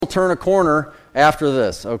turn a corner after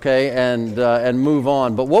this, okay, and move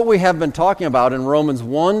on. But what we have been talking about in Romans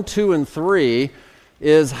 1, 2, and 3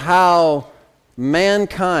 is how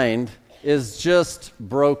mankind is just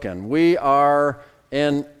broken. We are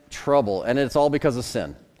in trouble, and it's all because of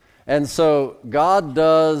sin. And so God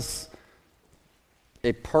does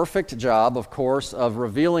a perfect job, of course, of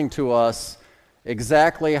revealing to us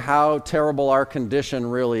exactly how terrible our condition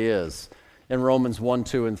really is in Romans 1,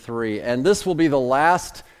 2, and 3. And this will be the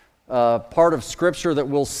last part of Scripture that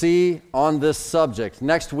we'll see on this subject.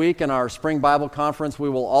 Next week in our Spring Bible Conference, we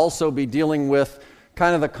will also be dealing with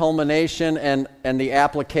kind of the culmination and the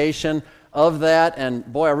application of that. And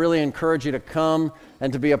boy, I really encourage you to come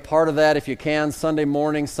and to be a part of that if you can, Sunday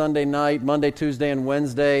morning, Sunday night, Monday, Tuesday, and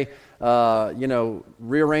Wednesday.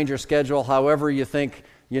 Rearrange your schedule however you think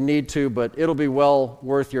you need to, but it'll be well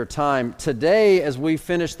worth your time. Today, as we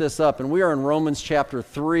finish this up, and we are in Romans chapter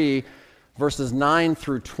 3, verses 9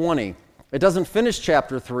 through 20. It doesn't finish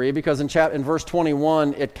chapter 3 because in verse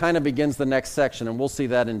 21, it kind of begins the next section, and we'll see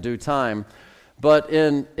that in due time. But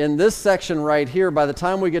in this section right here, by the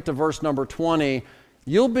time we get to verse number 20,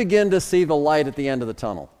 you'll begin to see the light at the end of the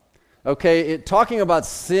tunnel. Okay, talking about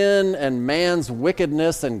sin and man's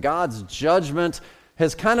wickedness and God's judgment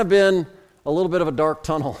has kind of been a little bit of a dark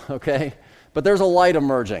tunnel, okay? But there's a light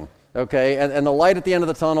emerging, okay? And the light at the end of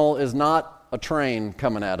the tunnel is not a train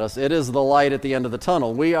coming at us. It is the light at the end of the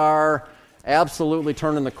tunnel. We are absolutely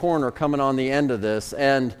turning the corner, coming on the end of this.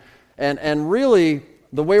 And really,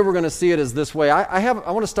 the way we're going to see it is this way. I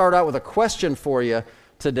want to start out with a question for you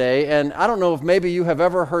today, and I don't know if maybe you have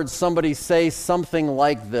ever heard somebody say something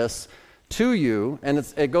like this to you, and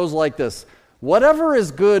it goes like this: whatever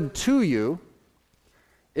is good to you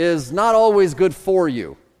is not always good for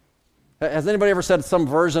you. Has anybody ever said some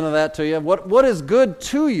version of that to you? What is good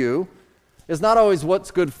to you is not always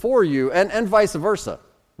what's good for you, and vice versa,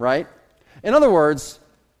 right? In other words,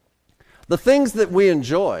 the things that we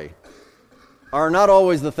enjoy are not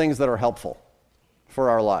always the things that are helpful for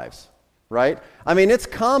our lives, right? I mean, it's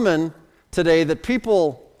common today that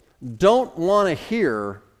people don't want to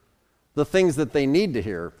hear the things that they need to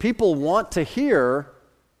hear. People want to hear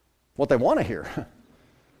what they want to hear,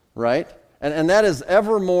 right? And that is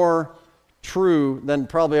ever more true than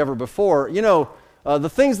probably ever before. You know, the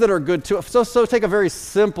things that are good to... So take a very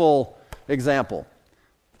simple example.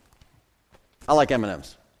 I like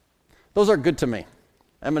M&Ms. Those are good to me.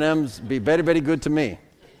 M&Ms be very, very good to me.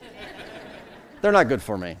 They're not good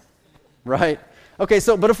for me, right? Okay,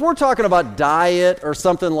 but if we're talking about diet or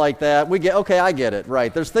something like that, I get it,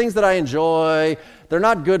 right? There's things that I enjoy. They're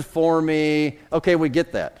not good for me. Okay, we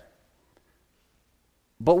get that.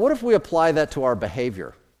 But what if we apply that to our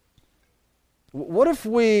behavior? What if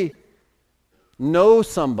we know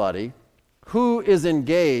somebody who is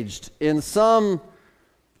engaged in some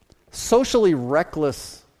socially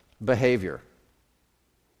reckless behavior?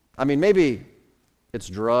 I mean, maybe it's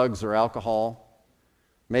drugs or alcohol.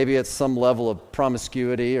 Maybe it's some level of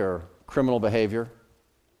promiscuity or criminal behavior.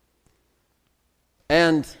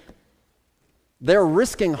 And they're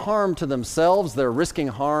risking harm to themselves. They're risking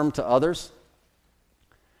harm to others.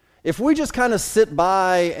 If we just kind of sit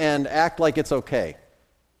by and act like it's okay,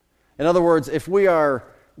 in other words, if we are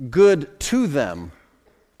good to them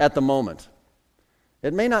at the moment,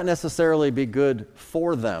 it may not necessarily be good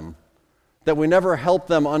for them, that we never help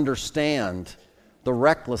them understand the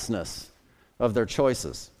recklessness of their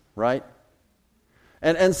choices, right?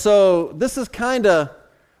 And so this is kind of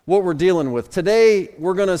what we're dealing with. Today,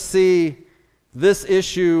 we're going to see this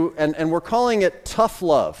issue, and we're calling it tough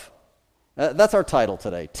love. That's our title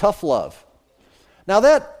today, tough love. Now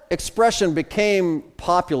that expression became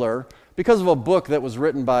popular because of a book that was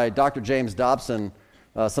written by Dr. James Dobson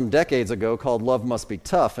some decades ago called Love Must Be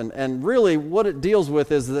Tough. And really what it deals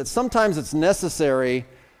with is that sometimes it's necessary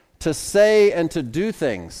to say and to do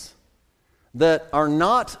things that are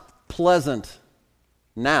not pleasant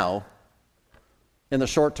now in the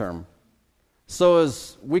short term, so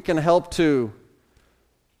as we can help to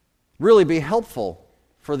really be helpful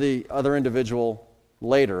for the other individual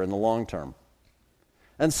later in the long term.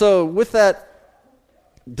 And so with that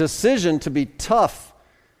decision to be tough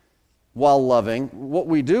while loving, what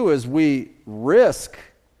we do is we risk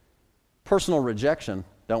personal rejection,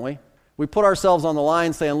 don't we? We put ourselves on the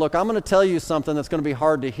line saying, look, I'm going to tell you something that's going to be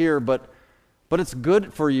hard to hear, but it's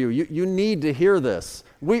good for you. You need to hear this.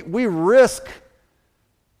 We risk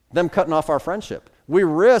them cutting off our friendship. We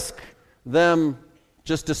risk them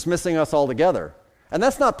just dismissing us altogether. And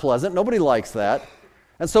that's not pleasant. Nobody likes that.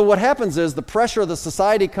 And so what happens is the pressure of the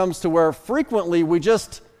society comes to where frequently we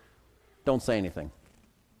just don't say anything.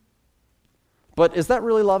 But is that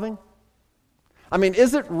really loving? I mean,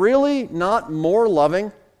 is it really not more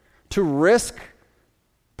loving to risk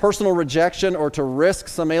personal rejection or to risk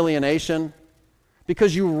some alienation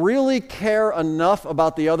because you really care enough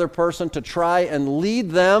about the other person to try and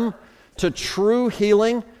lead them to true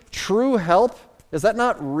healing, true help? Is that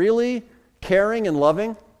not really caring and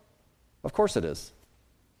loving? Of course it is.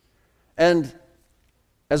 And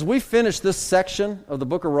as we finish this section of the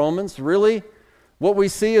book of Romans, really what we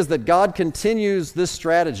see is that God continues this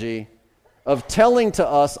strategy of telling to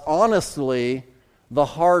us honestly the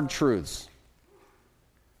hard truths.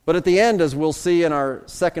 But at the end, as we'll see in our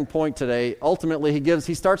second point today, ultimately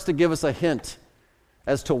he starts to give us a hint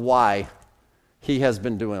as to why he has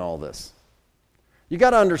been doing all this. You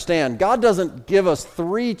got to understand, God doesn't give us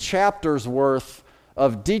 3 chapters worth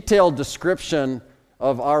of detailed description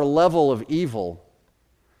of our level of evil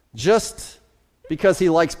just because he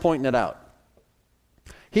likes pointing it out.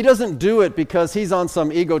 He doesn't do it because he's on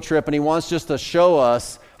some ego trip and he wants just to show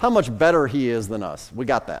us how much better he is than us. We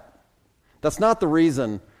got that. That's not the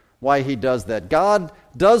reason why he does that. God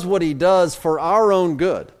does what he does for our own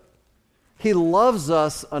good. He loves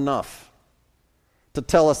us enough to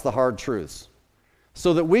tell us the hard truths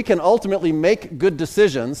so that we can ultimately make good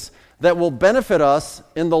decisions that will benefit us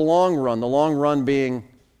in the long run being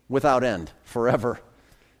without end, forever,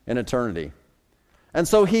 in eternity. And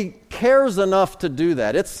so he cares enough to do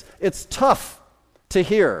that. It's tough to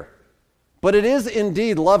hear, but it is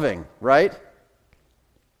indeed loving, right?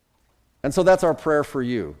 And so that's our prayer for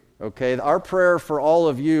you, okay? Our prayer for all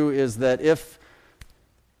of you is that if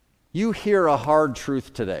you hear a hard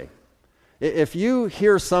truth today, if you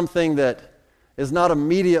hear something that is not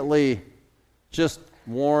immediately just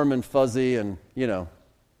warm and fuzzy and,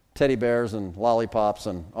 teddy bears and lollipops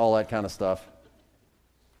and all that kind of stuff,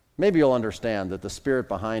 maybe you'll understand that the spirit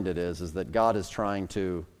behind it is that God is trying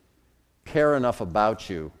to care enough about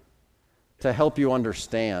you to help you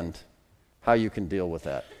understand how you can deal with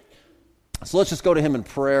that. So let's just go to him in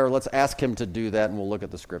prayer. Let's ask him to do that, and we'll look at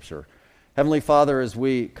the scripture. Heavenly Father, as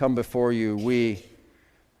we come before you, we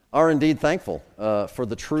are indeed thankful for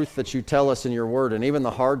the truth that you tell us in your word, and even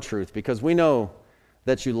the hard truth, because we know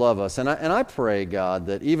that you love us. And I pray, God,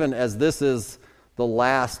 that even as this is the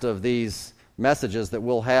last of these messages that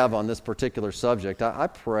we'll have on this particular subject, I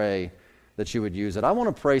pray that you would use it. I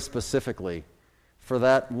want to pray specifically for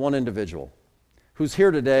that one individual who's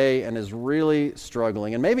here today and is really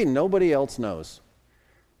struggling, and maybe nobody else knows,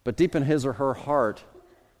 but deep in his or her heart,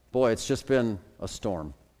 boy, it's just been a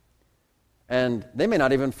storm. And they may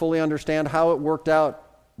not even fully understand how it worked out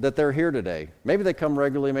that they're here today. Maybe they come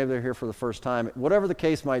regularly, maybe they're here for the first time. Whatever the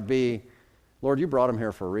case might be, Lord, you brought them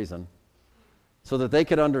here for a reason, so that they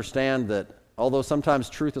could understand that although sometimes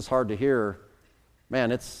truth is hard to hear,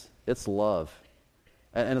 man, it's love.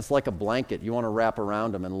 And it's like a blanket you want to wrap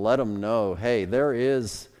around them and let them know, hey, there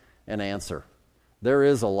is an answer. There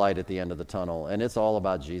is a light at the end of the tunnel, and it's all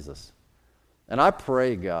about Jesus. And I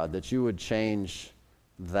pray, God, that you would change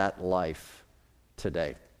that life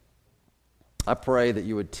today. I pray that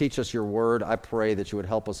you would teach us your word. I pray that you would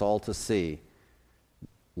help us all to see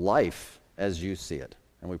life as you see it.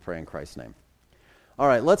 And we pray in Christ's name. All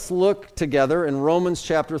right, let's look together in Romans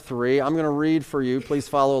chapter 3. I'm going to read for you. Please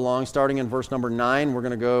follow along. Starting in verse number 9, we're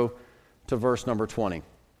going to go to verse number 20.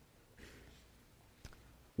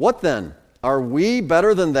 What then? Are we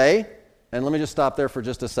better than they? And let me just stop there for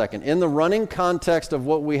just a second. In the running context of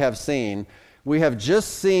what we have seen, we have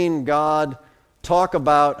just seen God talk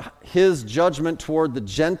about his judgment toward the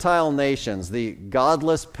Gentile nations, the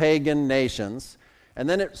godless pagan nations. And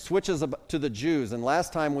then it switches to the Jews. And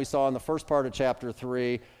last time we saw in the first part of chapter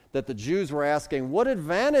 3 that the Jews were asking, what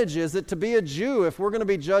advantage is it to be a Jew if we're going to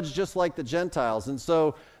be judged just like the Gentiles? And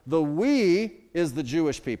so the we is the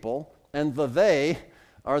Jewish people, and the they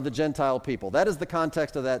are the Gentile people. That is the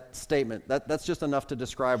context of that statement. That's just enough to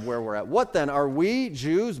describe where we're at. What then? Are we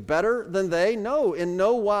Jews better than they? No, in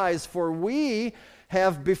no wise, for we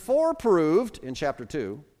have before proved, in chapter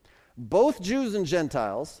 2, both Jews and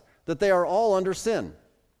Gentiles, that they are all under sin.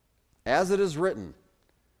 As it is written,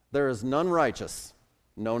 there is none righteous,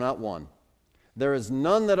 no, not one. There is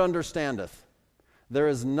none that understandeth. There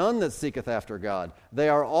is none that seeketh after God. They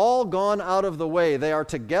are all gone out of the way. They are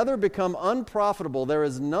together become unprofitable. There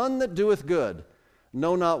is none that doeth good,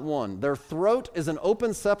 no, not one. Their throat is an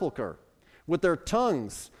open sepulchre. With their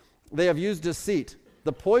tongues they have used deceit.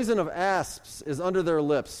 The poison of asps is under their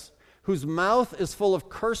lips, whose mouth is full of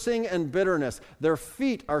cursing and bitterness. Their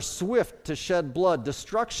feet are swift to shed blood.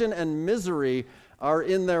 Destruction and misery are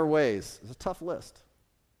in their ways. It's a tough list.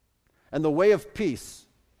 And the way of peace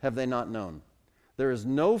have they not known. There is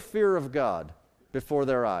no fear of God before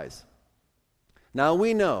their eyes. Now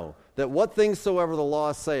we know that what things soever the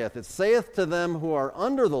law saith, it saith to them who are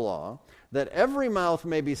under the law, that every mouth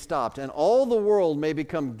may be stopped, and all the world may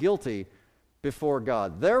become guilty before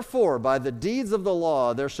God. Therefore, by the deeds of the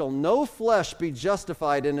law, there shall no flesh be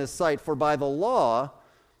justified in his sight, for by the law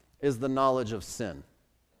is the knowledge of sin.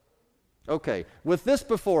 Okay, with this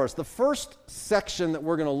before us, the first section that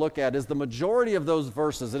we're going to look at is the majority of those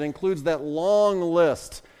verses. It includes that long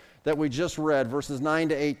list that we just read, verses 9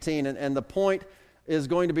 to 18, and the point is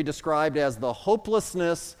going to be described as the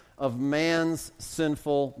hopelessness of man's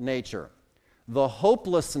sinful nature. The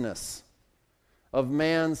hopelessness of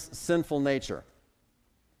man's sinful nature.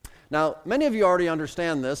 Now, many of you already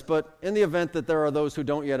understand this, but in the event that there are those who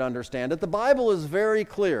don't yet understand it, the Bible is very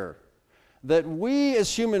clear that we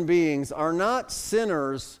as human beings are not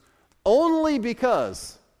sinners only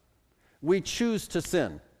because we choose to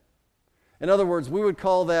sin. In other words, we would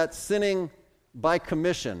call that sinning by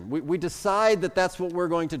commission. We decide that that's what we're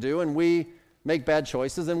going to do, and we make bad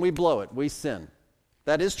choices, and we blow it. We sin.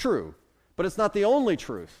 That is true, but it's not the only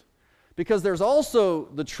truth. Because there's also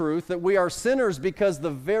the truth that we are sinners because the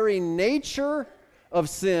very nature of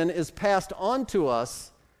sin is passed on to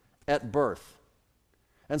us at birth.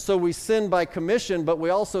 And so we sin by commission, but we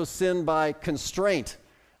also sin by constraint.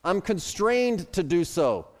 I'm constrained to do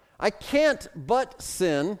so. I can't but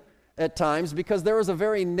sin at times because there is a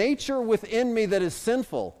very nature within me that is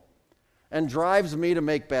sinful and drives me to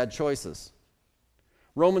make bad choices.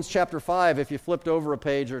 Romans chapter 5, if you flipped over a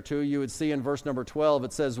page or two, you would see in verse number 12,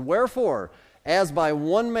 it says, "Wherefore, as by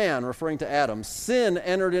one man," referring to Adam, "sin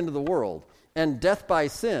entered into the world, and death by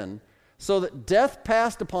sin, so that death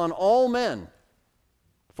passed upon all men,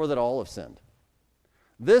 for that all have sinned."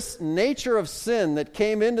 This nature of sin that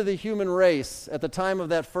came into the human race at the time of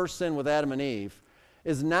that first sin with Adam and Eve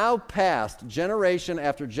is now passed generation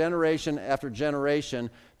after generation after generation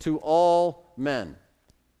to all men.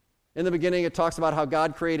 In the beginning, it talks about how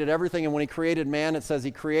God created everything, and when he created man, it says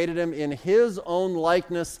he created him in his own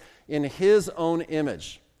likeness, in his own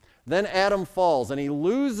image. Then Adam falls, and he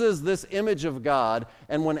loses this image of God,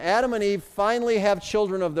 and when Adam and Eve finally have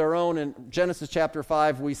children of their own, in Genesis chapter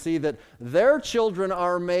 5, we see that their children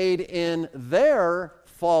are made in their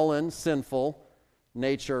fallen, sinful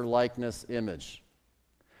nature, likeness, image.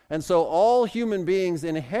 And so all human beings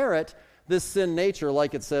inherit this sin nature,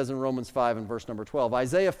 like it says in Romans 5 and verse number 12.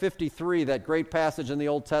 Isaiah 53, that great passage in the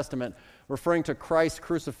Old Testament referring to Christ's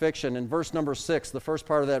crucifixion, in verse number 6, the first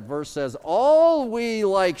part of that verse says, "All we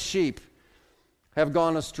like sheep have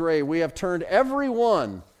gone astray. We have turned every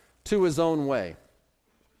one to his own way."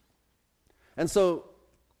 And so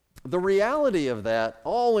the reality of that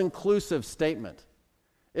all-inclusive statement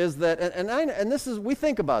is that, and this is, we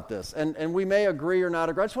think about this, and we may agree or not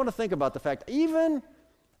agree. I just want to think about the fact,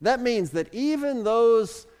 that means that even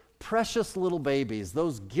those precious little babies,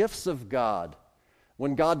 those gifts of God,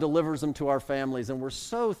 when God delivers them to our families, and we're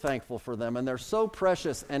so thankful for them, and they're so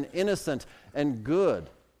precious and innocent and good,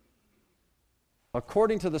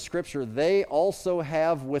 according to the Scripture, they also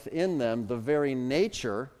have within them the very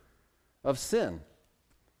nature of sin.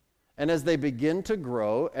 And as they begin to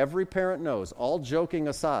grow, every parent knows, all joking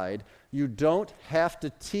aside, you don't have to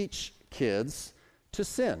teach kids to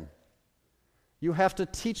sin. You have to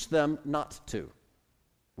teach them not to,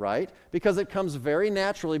 right? Because it comes very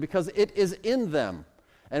naturally, because it is in them.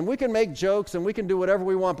 And we can make jokes and we can do whatever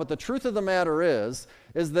we want, but the truth of the matter is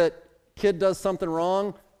that kid does something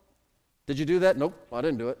wrong. Did you do that? Nope, I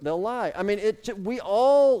didn't do it. They'll lie. I mean, we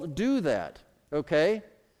all do that, okay?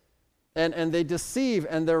 And they deceive,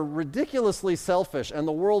 and they're ridiculously selfish, and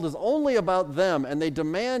the world is only about them, and they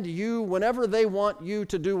demand you whenever they want you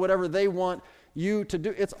to do whatever they want you to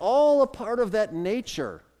do. It's all a part of that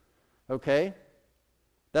nature, okay?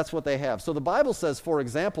 That's what they have. So the Bible says, for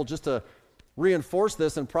example, just to reinforce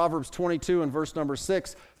this in Proverbs 22 and verse number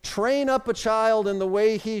 6, "Train up a child in the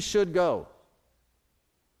way he should go."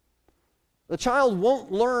 The child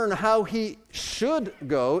won't learn how he should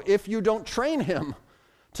go if you don't train him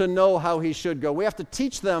to know how he should go. We have to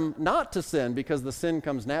teach them not to sin because the sin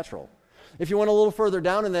comes natural. If you went a little further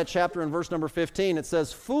down in that chapter in verse number 15, it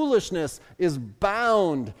says, "Foolishness is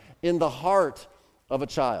bound in the heart of a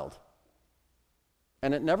child."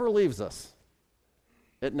 And it never leaves us.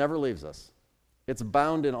 It never leaves us. It's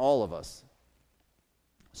bound in all of us.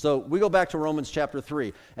 So we go back to Romans chapter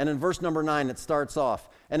 3, and in verse number 9 it starts off,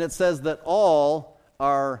 and it says that all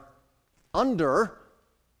are under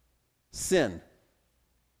sin.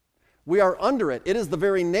 We are under it. It is the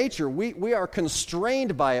very nature. We are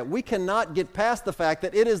constrained by it. We cannot get past the fact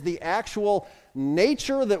that it is the actual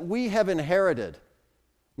nature that we have inherited,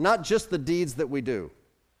 not just the deeds that we do.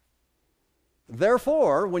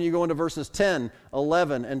 Therefore, when you go into verses 10,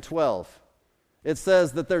 11, and 12, it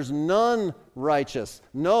says that there's none righteous.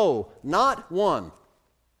 No, not one.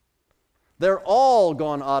 They're all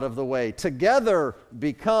gone out of the way. Together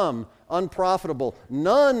become unprofitable.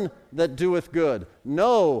 None that doeth good.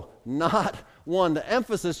 No, not one. The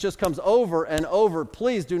emphasis just comes over and over.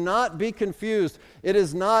 Please do not be confused. It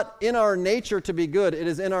is not in our nature to be good. It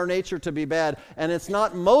is in our nature to be bad. And it's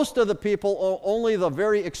not most of the people, only the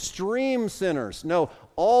very extreme sinners. No,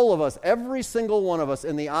 all of us, every single one of us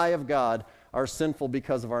in the eye of God are sinful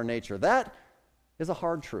because of our nature. That is a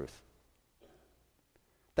hard truth.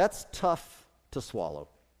 That's tough to swallow.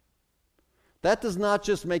 That does not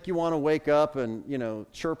just make you want to wake up and,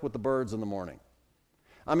 chirp with the birds in the morning.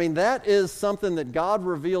 I mean, that is something that God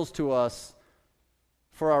reveals to us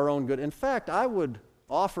for our own good. In fact, I would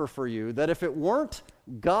offer for you that if it weren't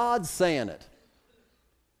God saying it,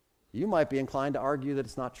 you might be inclined to argue that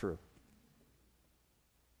it's not true.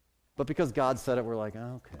 But because God said it, we're like,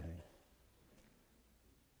 okay.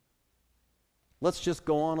 Let's just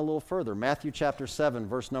go on a little further. Matthew chapter 7,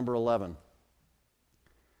 verse number 11.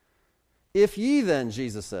 If ye then,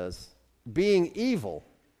 Jesus says, being evil,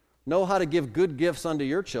 know how to give good gifts unto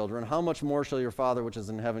your children, how much more shall your Father which is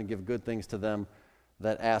in heaven give good things to them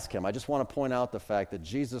that ask him? I just want to point out the fact that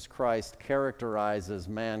Jesus Christ characterizes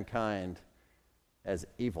mankind as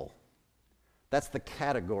evil. That's the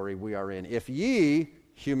category we are in. If ye,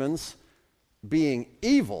 humans, being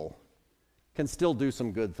evil, can still do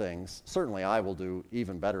some good things, certainly I will do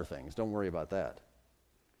even better things. Don't worry about that.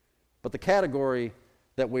 But the category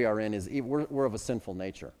that we are in is evil. We're of a sinful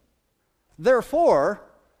nature. Therefore,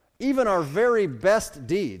 even our very best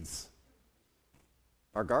deeds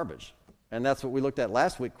are garbage. And that's what we looked at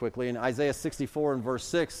last week quickly in Isaiah 64 and verse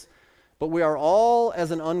 6. But we are all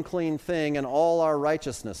as an unclean thing, and all our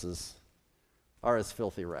righteousnesses are as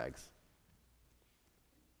filthy rags.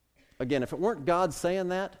 Again, if it weren't God saying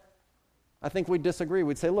that, I think we'd disagree.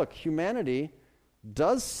 We'd say, look, humanity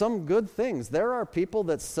does some good things. There are people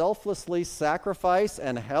that selflessly sacrifice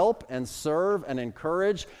and help and serve and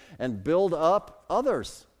encourage and build up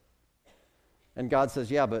others. And God says,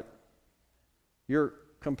 yeah, but you're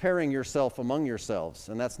comparing yourself among yourselves,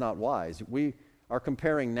 and that's not wise. We are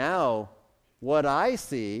comparing now what I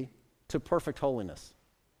see to perfect holiness,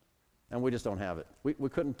 and we just don't have it. We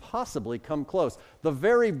couldn't possibly come close. The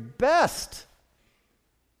very best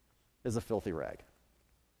is a filthy rag.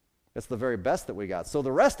 It's the very best that we got. So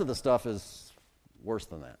the rest of the stuff is worse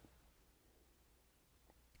than that.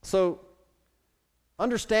 So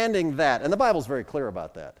understanding that, and the Bible's very clear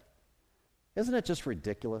about that, isn't it just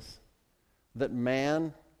ridiculous that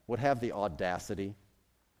man would have the audacity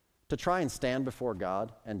to try and stand before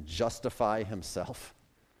God and justify himself?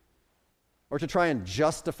 Or to try and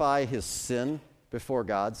justify his sin before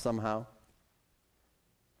God somehow?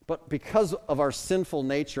 But because of our sinful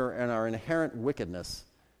nature and our inherent wickedness,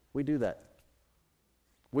 we do that.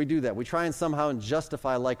 We do that. We try and somehow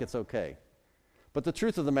justify like it's okay. But the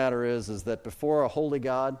truth of the matter is that before a holy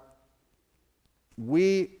God,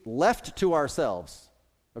 we left to ourselves.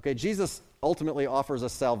 Okay, Jesus ultimately offers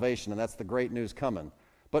us salvation, and that's the great news coming.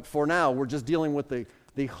 But for now, we're just dealing with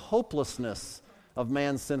the hopelessness of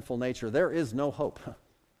man's sinful nature. There is no hope.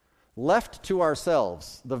 Left to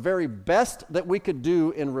ourselves, the very best that we could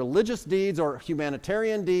do in religious deeds or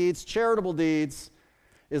humanitarian deeds, charitable deeds,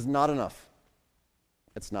 is not enough.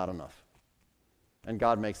 It's not enough. And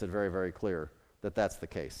God makes it very, very clear that that's the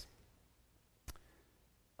case.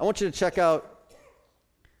 I want you to check out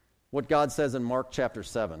what God says in Mark chapter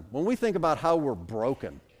 7. When we think about how we're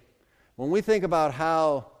broken, when we think about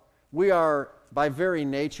how we are, by very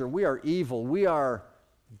nature, we are evil, we are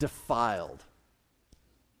defiled.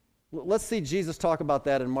 Let's see Jesus talk about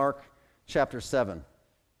that in Mark chapter 7.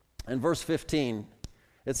 In verse 15,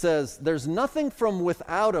 it says, there's nothing from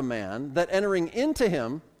without a man that entering into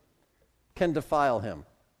him can defile him.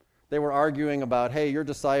 They were arguing about, hey, your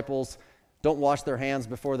disciples don't wash their hands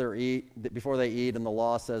before they eat, and the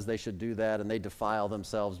law says they should do that, and they defile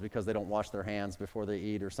themselves because they don't wash their hands before they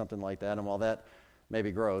eat or something like that. And while that may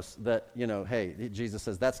be gross, that, hey, Jesus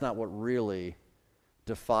says that's not what really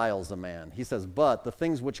defiles a man. He says, but the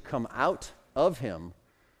things which come out of him,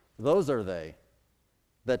 those are they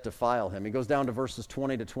that defile him. He goes down to verses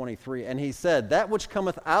 20 to 23, and he said, that which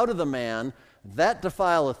cometh out of the man, that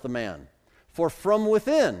defileth the man. For from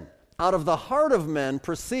within, out of the heart of men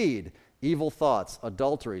proceed evil thoughts,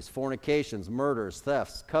 adulteries, fornications, murders,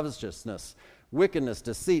 thefts, covetousness, wickedness,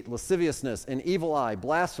 deceit, lasciviousness, an evil eye,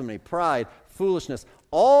 blasphemy, pride, foolishness.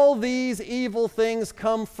 All these evil things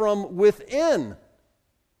come from within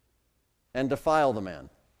and defile the man.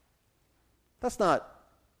 That's not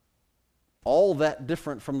all that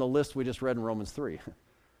different from the list we just read in Romans 3.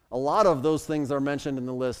 A lot of those things are mentioned in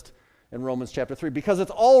the list in Romans chapter 3. Because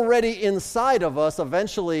it's already inside of us,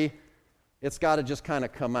 eventually it's got to just kind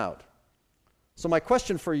of come out. So my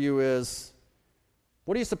question for you is,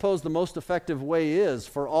 what do you suppose the most effective way is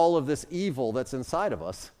for all of this evil that's inside of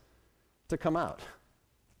us to come out?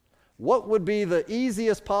 What would be the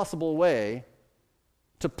easiest possible way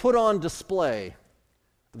to put on display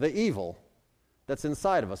the evil that's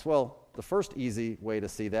inside of us? Well, the first easy way to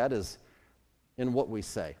see that is in what we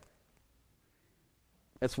say.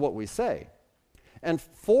 It's what we say. And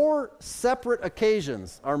 4 separate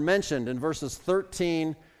occasions are mentioned in verses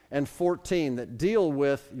 13 and 14 that deal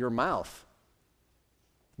with your mouth.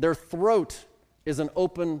 Their throat is an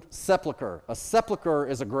open sepulcher. A sepulcher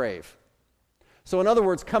is a grave. So in other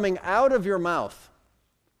words, coming out of your mouth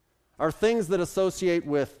are things that associate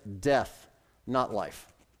with death, not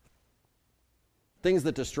life. Things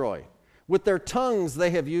that destroy. With their tongues,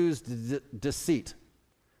 they have used deceit.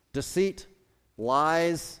 Deceit,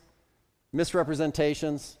 lies,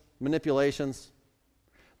 misrepresentations, manipulations.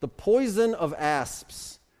 The poison of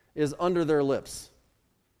asps is under their lips.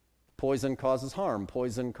 Poison causes harm.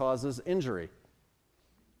 Poison causes injury.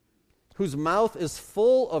 Whose mouth is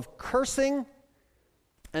full of cursing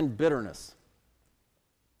and bitterness.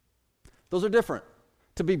 Those are different.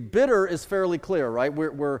 To be bitter is fairly clear, right?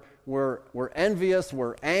 We're envious,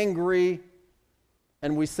 we're angry,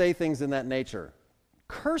 and we say things in that nature.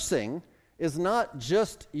 Cursing is not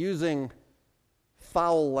just using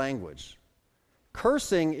foul language.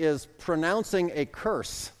 Cursing is pronouncing a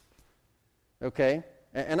curse, okay?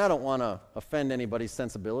 And I don't want to offend anybody's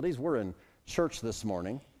sensibilities. We're in church this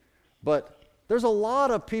morning. But there's a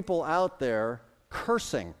lot of people out there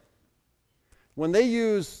cursing. When they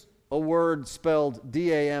use a word spelled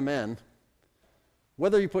D-A-M-N,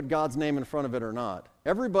 whether you put God's name in front of it or not,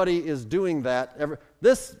 everybody is doing that.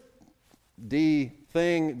 This D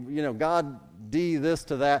thing, God D this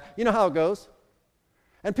to that. You know how it goes?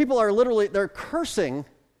 And people are they're cursing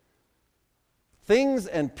things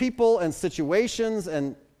and people and situations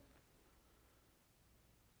and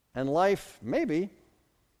life maybe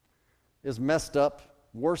is messed up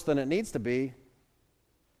worse than it needs to be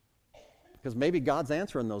because maybe God's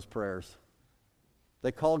answering those prayers.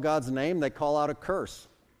 They call God's name, they call out a curse,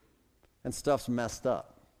 and stuff's messed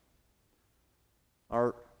up.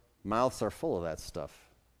 Our mouths are full of that stuff.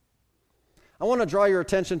 I want to draw your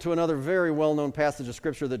attention to another very well-known passage of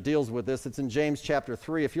Scripture that deals with this. It's in James chapter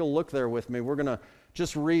 3. If you'll look there with me, we're going to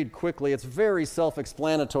just read quickly. It's very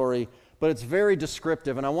self-explanatory, but it's very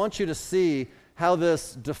descriptive. And I want you to see how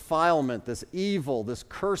this defilement, this evil, this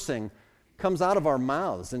cursing comes out of our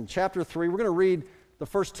mouths. In chapter 3, we're going to read the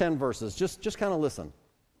first 10 verses. Just kind of listen.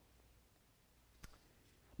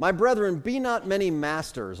 My brethren, be not many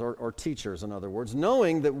masters, or teachers, in other words,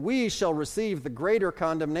 knowing that we shall receive the greater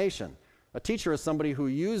condemnation. A teacher is somebody who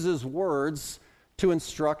uses words to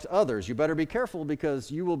instruct others. You better be careful because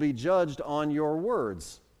you will be judged on your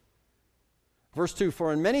words. Verse 2,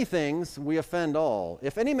 for in many things we offend all.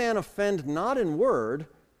 If any man offend not in word,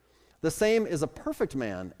 the same is a perfect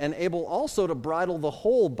man, and able also to bridle the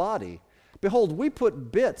whole body. Behold, we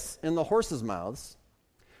put bits in the horses' mouths,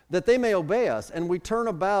 that they may obey us, and we turn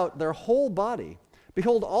about their whole body.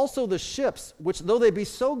 Behold also the ships, which though they be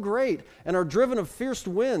so great, and are driven of fierce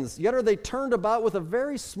winds, yet are they turned about with a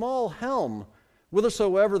very small helm,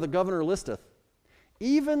 whithersoever the governor listeth.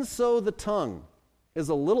 Even so the tongue is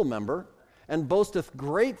a little member, and boasteth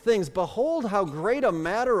great things. Behold how great a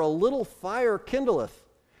matter a little fire kindleth.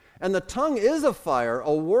 And the tongue is a fire,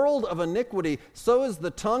 a world of iniquity. So is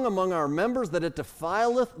the tongue among our members, that it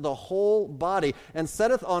defileth the whole body, and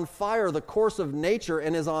setteth on fire the course of nature,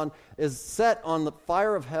 and is set on the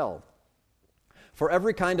fire of hell. For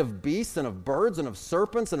every kind of beasts, and of birds, and of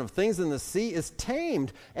serpents, and of things in the sea is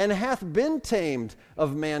tamed, and hath been tamed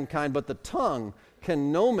of mankind, but the tongue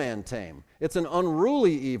can no man tame. It's an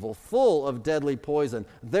unruly evil, full of deadly poison.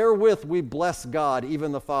 Therewith we bless God,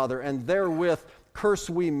 even the Father, and therewith curse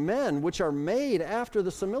we men, which are made after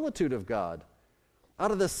the similitude of God.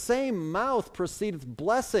 Out of the same mouth proceedeth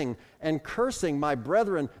blessing and cursing. My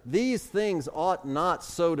brethren, these things ought not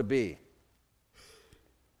so to be.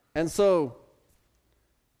 And so,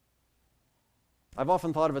 I've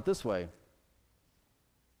often thought of it this way.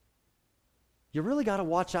 You really got to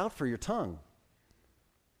watch out for your tongue.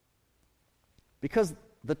 Because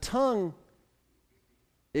the tongue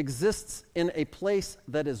exists in a place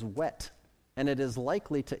that is wet, and it is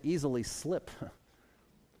likely to easily slip.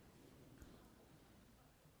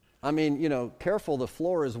 I mean, careful, the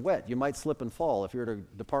floor is wet. You might slip and fall if you're at a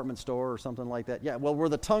department store or something like that. Yeah, well, where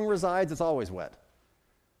the tongue resides, it's always wet.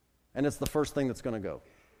 And it's the first thing that's going to go.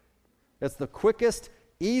 It's the quickest,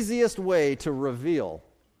 easiest way to reveal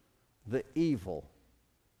the evil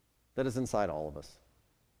that is inside all of us.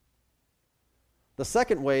 The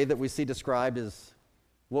second way that we see described is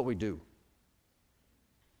what we do.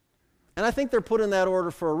 And I think they're put in that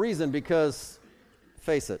order for a reason because,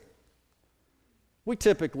 face it, we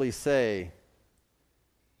typically say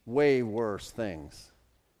way worse things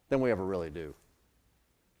than we ever really do.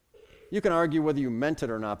 You can argue whether you meant it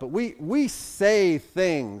or not, but we say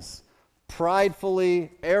things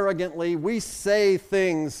pridefully, arrogantly. We say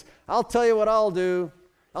things, I'll tell you what I'll do.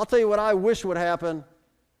 I'll tell you what I wish would happen.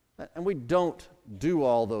 And we don't do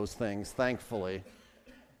all those things, thankfully.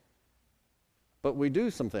 But we do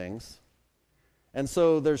some things. And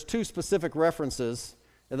so there's two specific references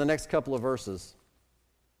in the next couple of verses.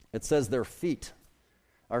 It says their feet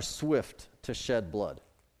are swift to shed blood.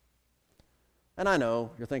 And I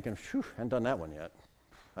know, you're thinking, phew, I haven't done that one yet.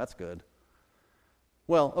 That's good.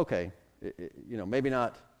 Well, okay, maybe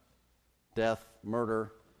not death,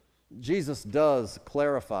 murder. Jesus does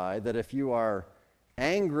clarify that if you are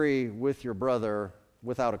angry with your brother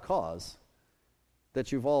without a cause,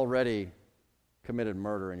 that you've already committed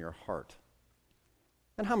murder in your heart.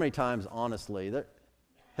 And how many times, honestly,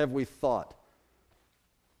 have we thought,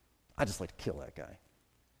 I'd just like to kill that guy?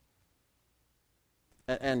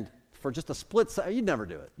 And for just a split second, you'd never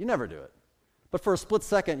do it. You never do it. But for a split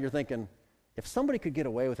second, you're thinking, if somebody could get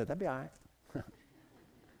away with it, that'd be all right.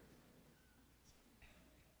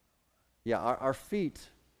 Yeah, our feet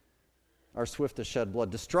are swift to shed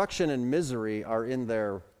blood. Destruction and misery are in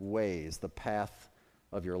their ways, the path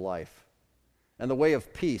of your life. And the way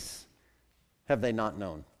of peace have they not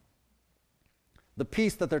known. The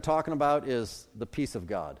peace that they're talking about is the peace of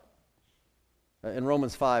God. In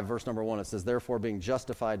Romans 5, verse number 1, it says, therefore, being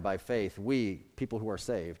justified by faith, we, people who are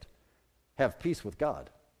saved, have peace with God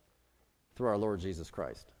through our Lord Jesus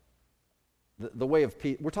Christ. The way of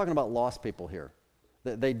peace, we're talking about lost people here.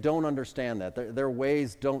 They don't understand that. Their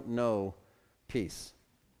ways don't know peace.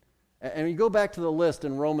 And you go back to the list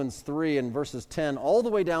in Romans 3 and verses 10 all the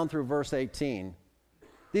way down through verse 18.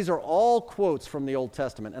 These are all quotes from the Old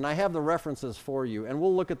Testament, and I have the references for you, and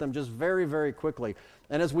we'll look at them just very, very quickly.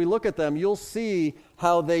 And as we look at them, you'll see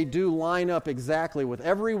how they do line up exactly with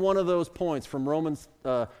every one of those points from Romans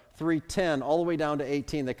 3:10 all the way down to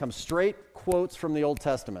 18. They come straight quotes from the Old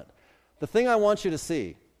Testament. The thing I want you to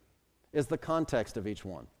see is the context of each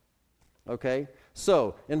one. Okay?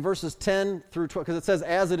 So, in verses 10 through 12, because it says,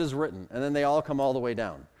 as it is written, and then they all come all the way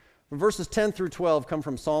down. From verses 10 through 12 come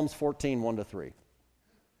from Psalms 14, 1-3.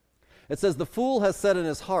 It says, the fool has said in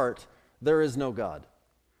his heart, there is no God.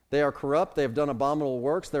 They are corrupt, they have done abominable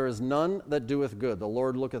works, there is none that doeth good. The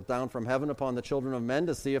Lord looketh down from heaven upon the children of men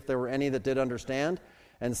to see if there were any that did understand,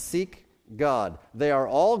 and seek God. They are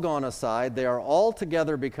all gone aside, they are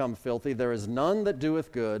altogether become filthy, there is none that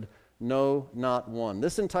doeth good, no, not one.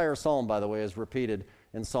 This entire psalm, by the way, is repeated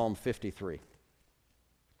in Psalm 53.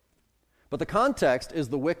 But the context is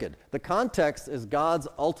the wicked. The context is God's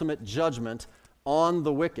ultimate judgment on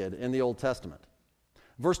the wicked in the Old Testament.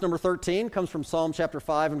 Verse number 13 comes from Psalm chapter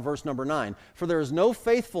 5 and verse number 9. For there is no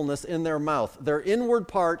faithfulness in their mouth. Their inward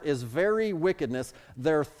part is very wickedness.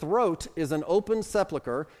 Their throat is an open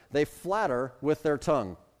sepulchre. They flatter with their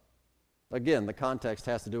tongue. Again, the context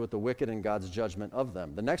has to do with the wicked and God's judgment of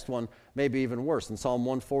them. The next one may be even worse. In Psalm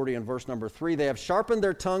 140 and verse number 3, they have sharpened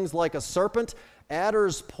their tongues like a serpent.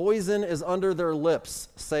 Adder's poison is under their lips.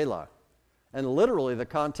 Selah. And literally, the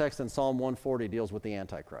context in Psalm 140 deals with the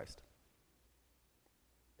Antichrist.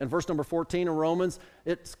 In verse number 14 in Romans,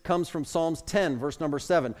 it comes from Psalms 10, verse number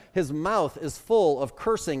 7. His mouth is full of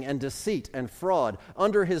cursing and deceit and fraud.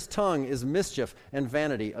 Under his tongue is mischief and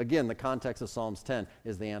vanity. Again, the context of Psalms 10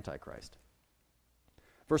 is the Antichrist.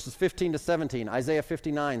 Verses 15 to 17, Isaiah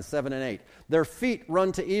 59, 7 and 8. Their feet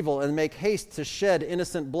run to evil and make haste to shed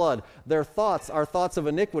innocent blood. Their thoughts are thoughts of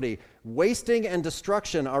iniquity. Wasting and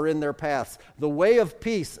destruction are in their paths. The way of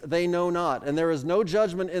peace they know not, and there is no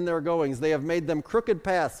judgment in their goings. They have made them crooked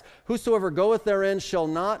paths. Whosoever goeth therein shall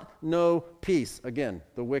not know peace. Again,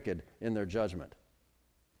 the wicked in their judgment.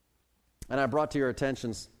 And I brought to your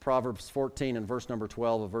attention Proverbs 14 and verse number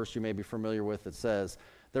 12, a verse you may be familiar with that says,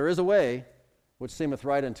 there is a way which seemeth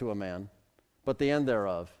right unto a man, but the end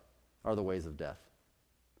thereof are the ways of death.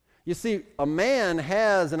 You see, a man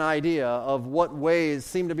has an idea of what ways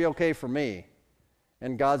seem to be okay for me,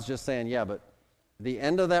 and God's just saying, yeah, but the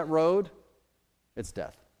end of that road, it's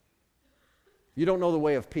death. You don't know the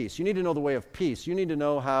way of peace. You need to know the way of peace. You need to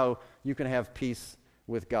know how you can have peace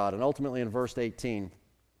with God. And ultimately in verse 18,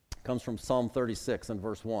 comes from Psalm 36 and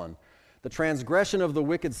verse 1. The transgression of the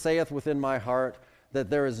wicked saith within my heart, that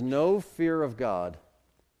there is no fear of God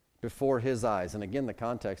before his eyes. And again, the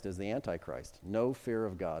context is the Antichrist. No fear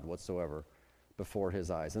of God whatsoever before his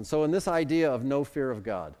eyes. And so in this idea of no fear of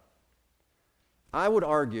God, I would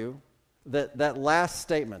argue that that last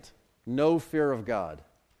statement, no fear of God,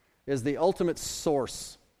 is the ultimate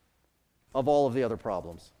source of all of the other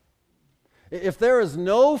problems. If there is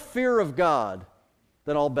no fear of God,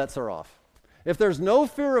 then all bets are off. If there's no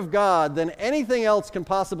fear of God, then anything else can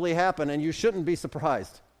possibly happen, and you shouldn't be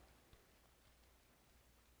surprised.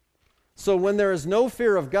 So when there is no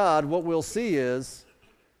fear of God, what we'll see is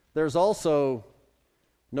there's also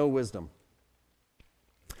no wisdom.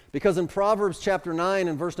 Because in Proverbs chapter 9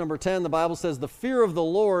 and verse number 10, the Bible says, "The fear of the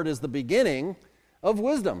Lord is the beginning of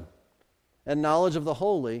wisdom, and knowledge of the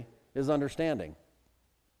holy is understanding."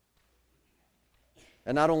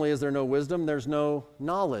 And not only is there no wisdom, there's no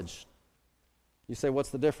knowledge. You say, what's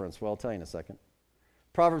the difference? Well, I'll tell you in a second.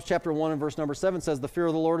 Proverbs chapter 1 and verse number 7 says, "The fear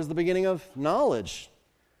of the Lord is the beginning of knowledge,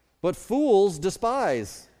 but fools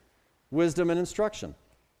despise wisdom and instruction."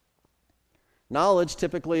 Knowledge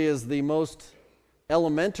typically is the most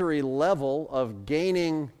elementary level of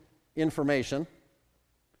gaining information.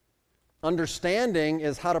 Understanding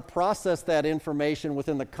is how to process that information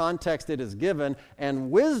within the context it is given,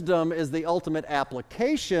 and wisdom is the ultimate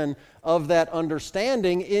application of that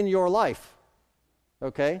understanding in your life.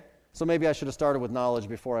 Okay? So maybe I should have started with knowledge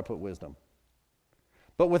before I put wisdom.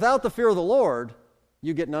 But without the fear of the Lord,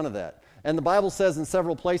 you get none of that. And the Bible says in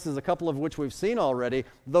several places, a couple of which we've seen already,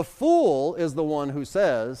 the fool is the one who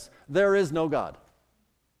says, "There is no God."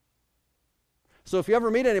 So if you ever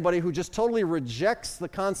meet anybody who just totally rejects the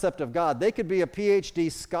concept of God, they could be a PhD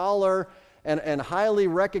scholar and highly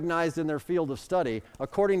recognized in their field of study.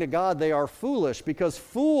 According to God, they are foolish, because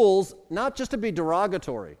fools, not just to be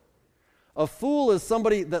derogatory, a fool is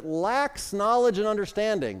somebody that lacks knowledge and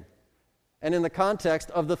understanding, and in the context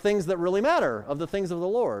of the things that really matter, of the things of the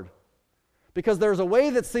Lord. Because there's a way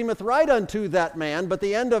that seemeth right unto that man, but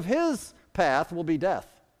the end of his path will be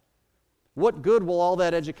death. What good will all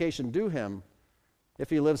that education do him if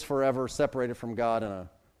he lives forever separated from God in a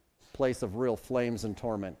place of real flames and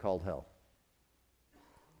torment called hell?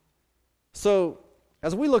 So,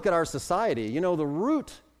 as we look at our society, you know, the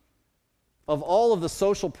root of all of the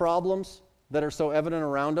social problems that are so evident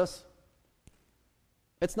around us,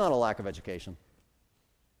 it's not a lack of education.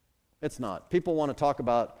 It's not. People want to talk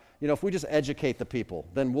about, you know, if we just educate the people,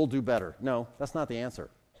 then we'll do better. No, that's not the answer.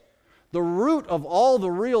 The root of all the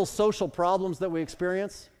real social problems that we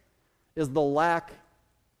experience is the lack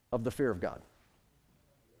of the fear of God.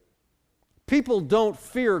 People don't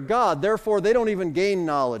fear God, therefore they don't even gain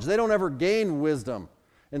knowledge. They don't ever gain wisdom,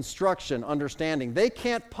 instruction, understanding. They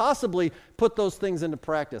can't possibly put those things into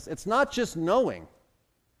practice. It's not just knowing.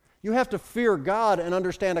 You have to fear God and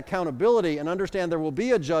understand accountability, and understand there will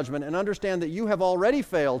be a judgment, and understand that you have already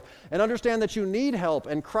failed, and understand that you need help,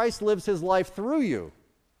 and Christ lives his life through you.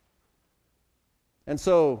 And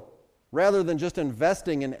so, rather than just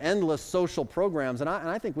investing in endless social programs, and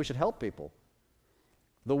I think we should help people,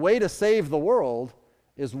 the way to save the world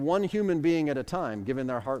is one human being at a time giving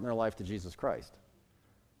their heart and their life to Jesus Christ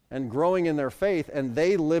and growing in their faith, and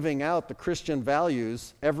they living out the Christian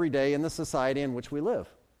values every day in the society in which we live.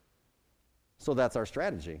 So that's our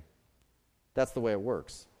strategy. That's the way it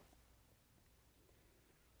works.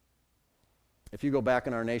 If you go back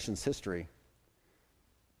in our nation's history,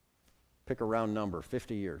 pick a round number,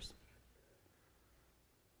 50 years.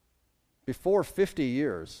 Before 50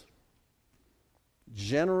 years,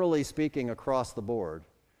 generally speaking across the board,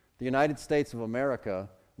 the United States of America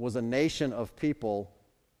was a nation of people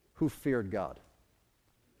who feared God.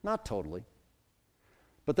 Not totally.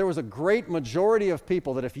 But there was a great majority of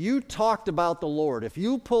people that if you talked about the Lord, if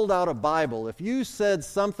you pulled out a Bible, if you said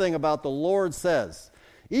something about the Lord says,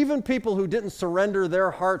 even people who didn't surrender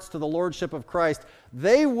their hearts to the Lordship of Christ,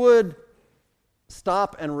 they would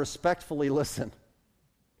stop and respectfully listen.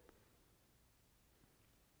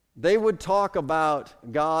 They would talk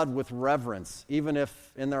about God with reverence, even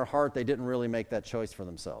if in their heart they didn't really make that choice for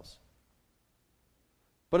themselves.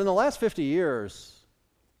 But in the last 50 years,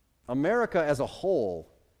 America as a whole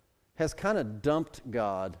has kind of dumped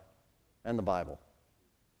God and the Bible.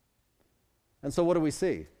 And so what do we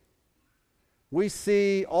see? We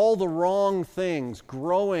see all the wrong things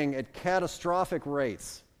growing at catastrophic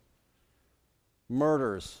rates.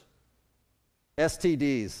 Murders,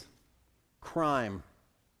 STDs, crime,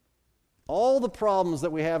 all the problems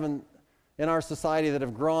that we have in our society that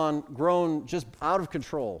have grown just out of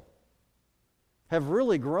control have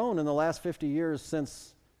really grown in the last 50 years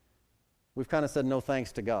since we've kind of said no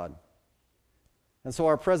thanks to God. And so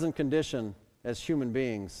our present condition as human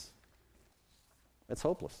beings It's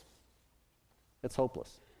hopeless. It's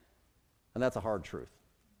hopeless. And that's a hard truth.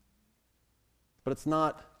 But it's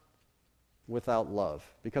not without love.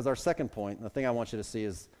 Because our second point, and the thing I want you to see,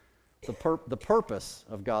 is the purpose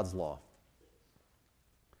of God's law.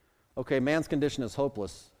 Okay, man's condition is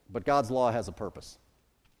hopeless, but God's law has a purpose.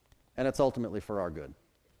 And it's ultimately for our good.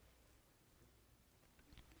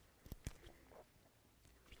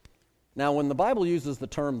 Now, when the Bible uses the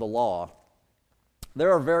term the law,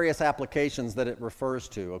 there are various applications that it refers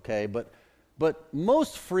to, okay? But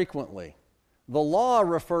most frequently, the law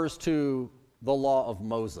refers to the law of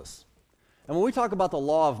Moses. And when we talk about the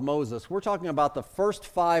law of Moses, we're talking about the first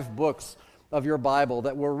 5 books of your Bible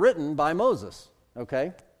that were written by Moses,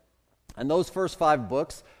 okay? And those first 5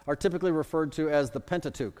 books are typically referred to as the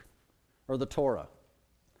Pentateuch, or the Torah.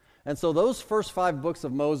 And so those first 5 books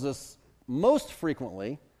of Moses, most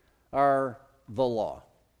frequently, are the law,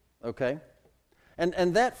 okay?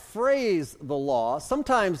 And that phrase, the law,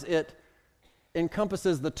 sometimes it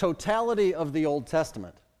encompasses the totality of the Old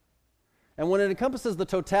Testament. And when it encompasses the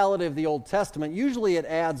totality of the Old Testament, usually it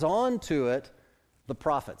adds on to it the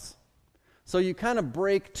prophets. So you kind of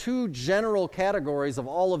break 2 general categories of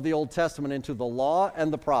all of the Old Testament into the law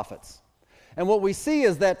and the prophets. And what we see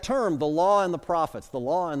is that term, the law and the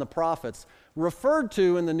prophets, referred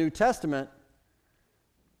to in the New Testament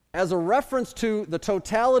as a reference to the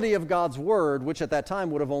totality of God's Word, which at that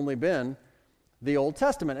time would have only been the Old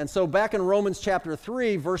Testament. And so back in Romans chapter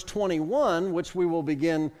 3, verse 21, which we will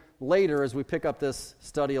begin later as we pick up this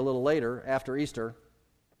study a little later after Easter,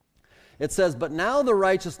 it says, "But now the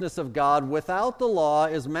righteousness of God without the law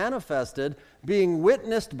is manifested, being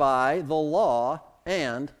witnessed by the law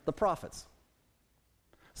and the prophets."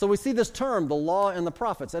 So we see this term, the law and the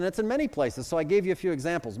prophets, and it's in many places. So I gave you a few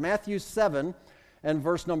examples. Matthew 7 and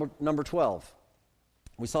verse number 12.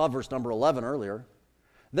 We saw verse number 11 earlier.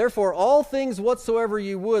 "Therefore all things whatsoever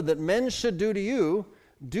ye would that men should do to you,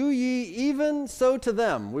 do ye even so to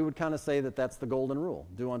them." We would kind of say that that's the golden rule.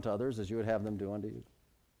 Do unto others as you would have them do unto you.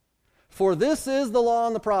 "For this is the law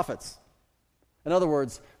and the prophets." In other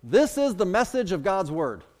words, this is the message of God's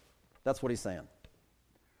Word. That's what he's saying.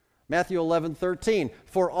 Matthew 11:13.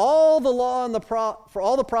 "For all the law and for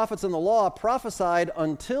all the prophets in the law prophesied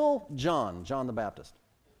until John the Baptist,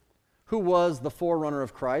 who was the forerunner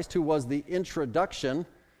of Christ, who was the introduction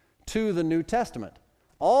to the New Testament."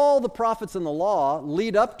 All the prophets in the law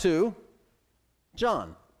lead up to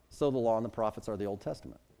John. So the law and the prophets are the Old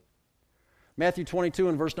Testament. Matthew 22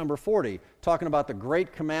 and verse number 40, talking about the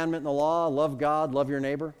great commandment in the law, love God, love your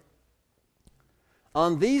neighbor.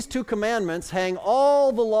 "On these 2 commandments hang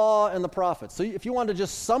all the law and the prophets." So if you want to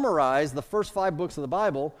just summarize the first 5 books of the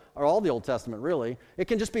Bible, or all the Old Testament really, it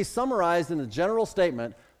can just be summarized in a general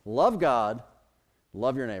statement: love God,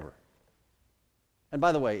 love your neighbor. And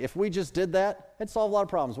by the way, if we just did that, it'd solve a lot of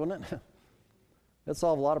problems, wouldn't it? It'd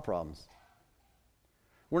solve a lot of problems.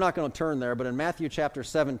 We're not going to turn there, but in Matthew chapter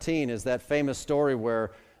 17 is that famous story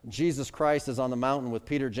where Jesus Christ is on the mountain with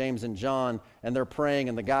Peter, James, and John, and they're praying,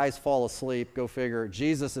 and the guys fall asleep. Go figure.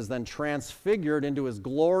 Jesus is then transfigured into his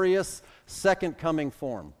glorious second coming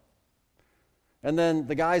form. And then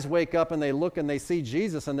the guys wake up, and they look, and they see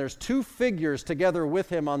Jesus, and there's 2 figures together with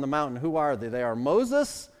him on the mountain. Who are they? They are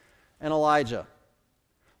Moses and Elijah.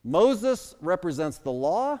 Moses represents the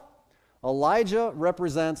law. Elijah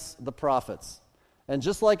represents the prophets. And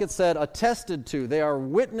just like it said, attested to, they are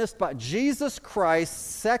witnessed by Jesus Christ's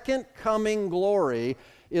second coming glory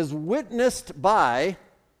is witnessed by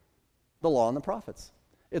the law and the prophets.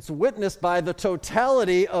 It's witnessed by the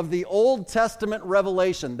totality of the Old Testament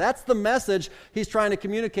revelation. That's the message he's trying to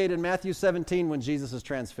communicate in Matthew 17 when Jesus is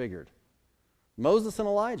transfigured. Moses and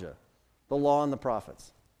Elijah, the law and the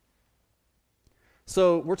prophets.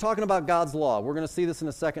 So we're talking about God's law. We're going to see this in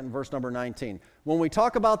a second in verse number 19. When we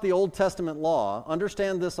talk about the Old Testament law,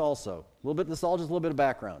 understand this also. This is all just a little bit of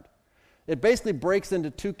background. It basically breaks into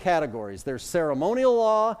 2 categories. There's ceremonial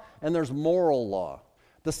law and there's moral law.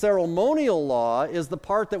 The ceremonial law is the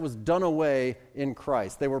part that was done away in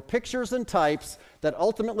Christ. They were pictures and types that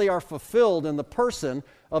ultimately are fulfilled in the person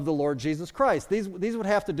of the Lord Jesus Christ. These would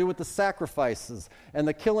have to do with the sacrifices and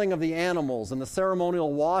the killing of the animals and the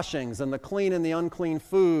ceremonial washings and the clean and the unclean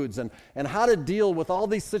foods and how to deal with all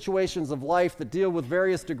these situations of life that deal with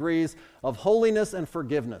various degrees of holiness and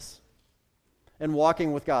forgiveness and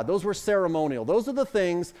walking with God. Those were ceremonial. Those are the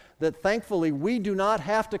things that thankfully we do not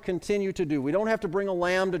have to continue to do. We don't have to bring a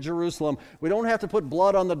lamb to Jerusalem. We don't have to put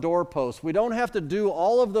blood on the doorpost. We don't have to do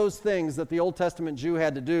all of those things that the Old Testament Jew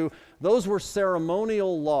had to do. Those were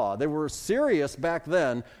ceremonial law. They were serious back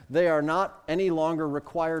then. They are not any longer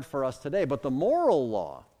required for us today. But the moral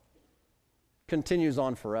law continues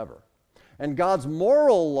on forever. And God's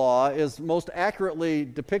moral law is most accurately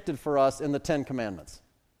depicted for us in the Ten Commandments.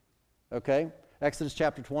 Okay? Exodus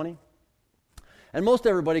chapter 20. And most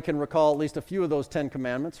everybody can recall at least a few of those 10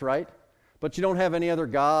 commandments, right? But you don't have any other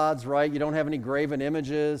gods, right? You don't have any graven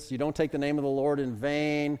images. You don't take the name of the Lord in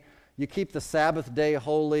vain. You keep the Sabbath day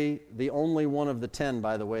holy, the only one of the 10,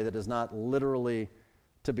 by the way, that is not literally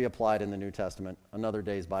to be applied in the New Testament. Another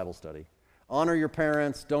day's Bible study. Honor your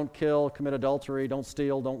parents, don't kill, commit adultery, don't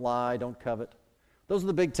steal, don't lie, don't covet. Those are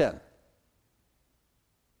the big 10.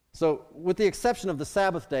 So, with the exception of the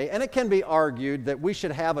Sabbath day, and it can be argued that we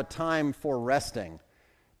should have a time for resting,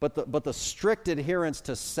 but the strict adherence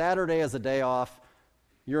to Saturday as a day off,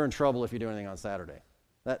 you're in trouble if you do anything on Saturday.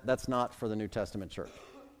 That's not for the New Testament church.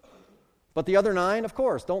 But the other 9, of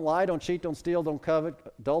course, don't lie, don't cheat, don't steal, don't covet,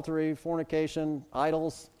 adultery, fornication,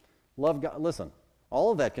 idols, love God. Listen,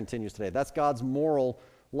 all of that continues today. That's God's moral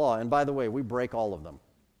law. And by the way, we break all of them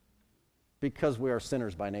because we are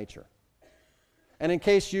sinners by nature. And in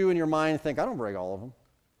case you in your mind think, I don't break all of them,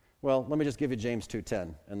 well, let me just give you James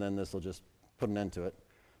 2:10, and then this will just put an end to it.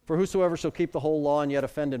 For whosoever shall keep the whole law and yet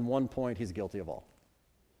offend in one point, he's guilty of all.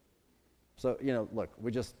 So, look,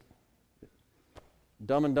 we just,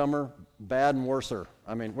 Dumb and Dumber, bad and worser.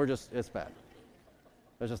 I mean, it's bad.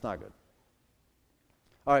 It's just not good.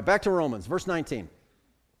 All right, back to Romans, verse 19.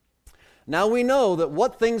 Now we know that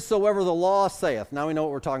what things soever the law saith, now we know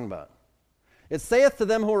what we're talking about. It saith to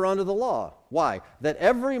them who are under the law. Why? That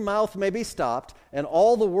every mouth may be stopped, and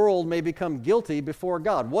all the world may become guilty before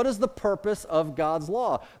God. What is the purpose of God's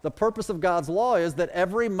law? The purpose of God's law is that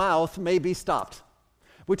every mouth may be stopped.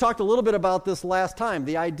 We talked a little bit about this last time.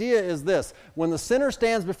 The idea is this: when the sinner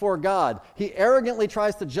stands before God, he arrogantly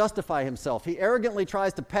tries to justify himself. He arrogantly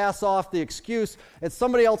tries to pass off the excuse, it's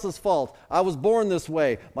somebody else's fault. I was born this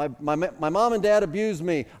way. My mom and dad abused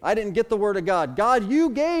me. I didn't get the word of God. God,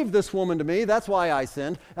 you gave this woman to me. That's why I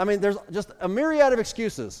sinned. I mean, there's just a myriad of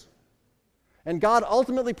excuses. And God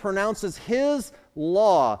ultimately pronounces his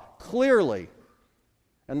law clearly.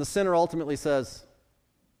 And the sinner ultimately says,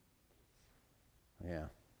 yeah,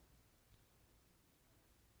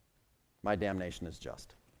 my damnation is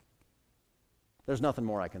just. There's nothing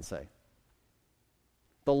more I can say.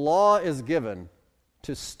 The law is given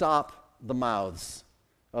to stop the mouths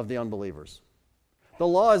of the unbelievers. The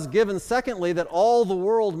law is given, secondly, that all the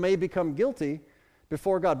world may become guilty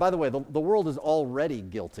before God. By the way, the world is already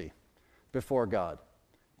guilty before God.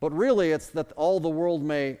 But really, it's that all the world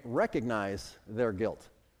may recognize their guilt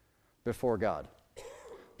before God.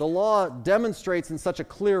 The law demonstrates in such a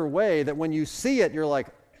clear way that when you see it, you're like,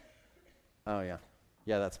 oh yeah,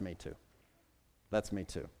 that's me too. That's me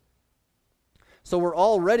too. So we're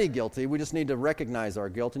already guilty. We just need to recognize our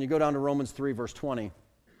guilt. And you go down to Romans 3, verse 20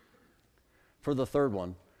 for the third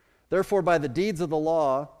one. Therefore, by the deeds of the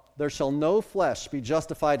law, there shall no flesh be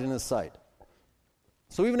justified in his sight.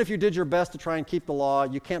 So even if you did your best to try and keep the law,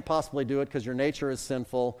 you can't possibly do it because your nature is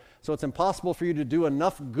sinful. So it's impossible for you to do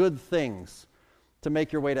enough good things to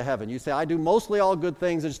make your way to heaven. You say, I do mostly all good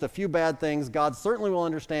things and just a few bad things. God certainly will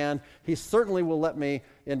understand. He certainly will let me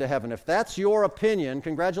into heaven. If that's your opinion,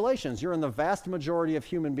 congratulations. You're in the vast majority of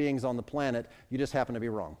human beings on the planet. You just happen to be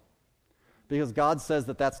wrong. Because God says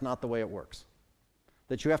that that's not the way it works.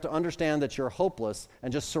 That you have to understand that you're hopeless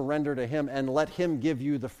and just surrender to him and let him give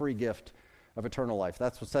you the free gift of eternal life.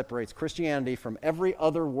 That's what separates Christianity from every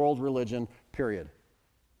other world religion, period.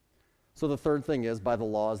 So the third thing is, by the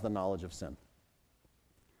law is the knowledge of sin.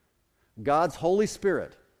 God's Holy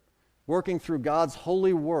Spirit, working through God's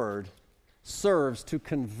holy word, serves to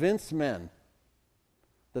convince men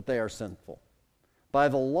that they are sinful. By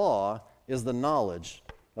the law is the knowledge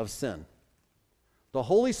of sin. The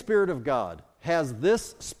Holy Spirit of God has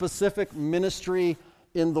this specific ministry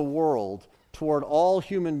in the world toward all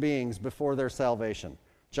human beings before their salvation.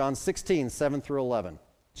 John 16, 7 through 11.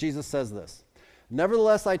 Jesus says this: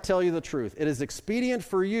 Nevertheless, I tell you the truth. It is expedient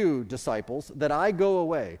for you, disciples, that I go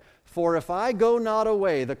away. For if I go not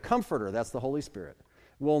away, the Comforter, that's the Holy Spirit,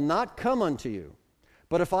 will not come unto you.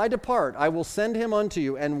 But if I depart, I will send him unto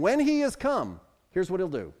you. And when he is come, here's what he'll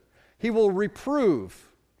do. He will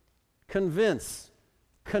reprove, convince,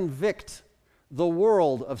 convict the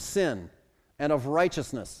world of sin and of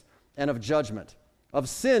righteousness and of judgment. Of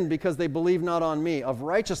sin, because they believe not on me. Of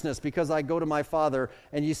righteousness, because I go to my Father,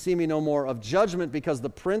 and ye see me no more. Of judgment, because the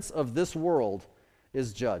prince of this world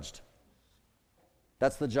is judged.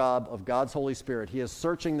 That's the job of God's Holy Spirit. He is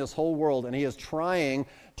searching this whole world, and he is trying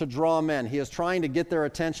to draw men. He is trying to get their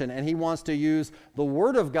attention, and he wants to use the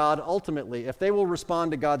Word of God ultimately. If they will respond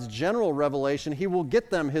to God's general revelation, he will get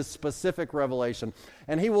them his specific revelation.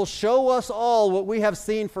 And he will show us all what we have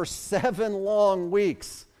seen for 7 long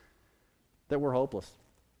weeks. that we're hopeless.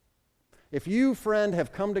 If you, friend,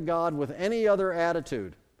 have come to God with any other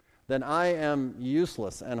attitude than I am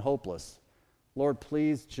useless and hopeless, Lord,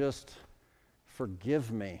 please just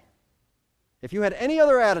forgive me. If you had any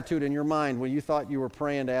other attitude in your mind when you thought you were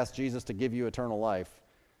praying to ask Jesus to give you eternal life,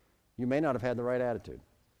 you may not have had the right attitude.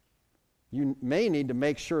 You may need to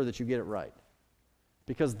make sure that you get it right.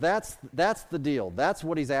 Because that's the deal. That's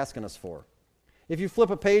what he's asking us for. If you flip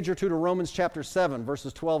a page or two to Romans chapter 7,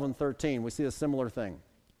 verses 12 and 13, we see a similar thing.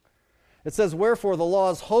 It says, "Wherefore the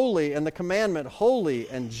law is holy, and the commandment holy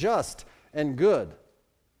and just and good."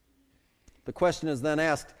 The question is then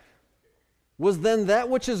asked, was then that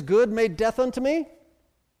which is good made death unto me?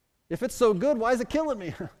 If it's so good, why is it killing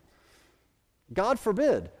me? God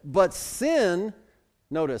forbid. But sin,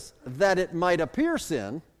 notice, that it might appear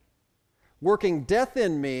sin, working death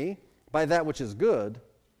in me by that which is good,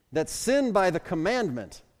 that sin by the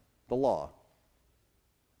commandment, the law,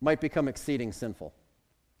 might become exceeding sinful.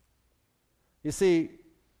 You see,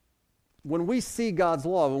 when we see God's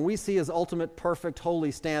law, when we see his ultimate, perfect,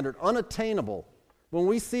 holy standard, unattainable, when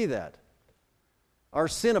we see that, our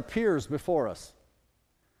sin appears before us.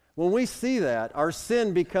 When we see that, our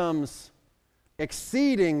sin becomes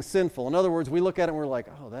exceeding sinful. In other words, we look at it and we're like,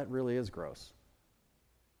 oh, that really is gross.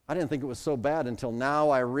 I didn't think it was so bad until now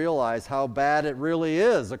I realize how bad it really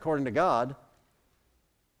is according to God.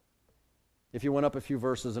 If you went up a few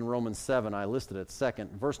verses in Romans 7, I listed it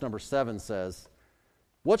second. Verse number 7 says,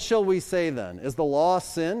 "What shall we say then? Is the law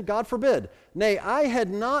sin? God forbid. Nay, I had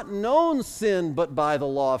not known sin but by the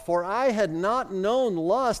law, for I had not known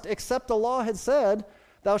lust except the law had said,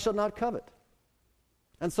 thou shalt not covet."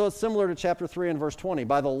 And so it's similar to chapter 3 and verse 20.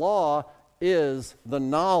 By the law is the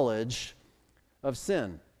knowledge of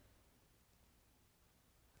sin.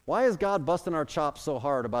 Why is God busting our chops so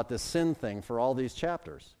hard about this sin thing for all these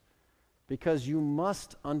chapters? Because you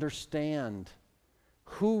must understand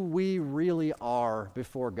who we really are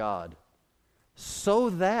before God, so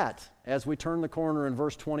that, as we turn the corner in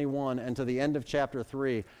verse 21 and to the end of chapter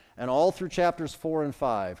 3, and all through chapters 4 and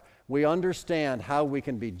 5, we understand how we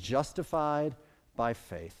can be justified by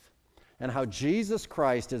faith, and how Jesus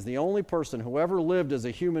Christ is the only person who ever lived as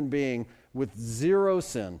a human being with zero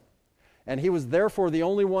sin, and he was therefore the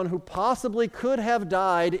only one who possibly could have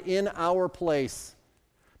died in our place,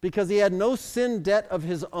 because he had no sin debt of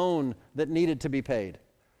his own that needed to be paid.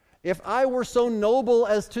 If I were so noble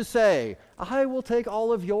as to say, I will take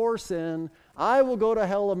all of your sin, I will go to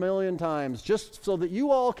hell 1,000,000 times just so that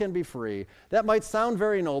you all can be free, that might sound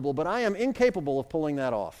very noble, but I am incapable of pulling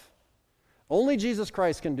that off. Only Jesus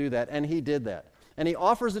Christ can do that, and he did that. And he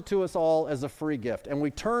offers it to us all as a free gift. And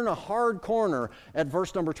we turn a hard corner at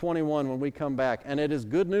verse number 21 when we come back, and it is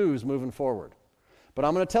good news moving forward. But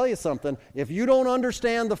I'm going to tell you something. If you don't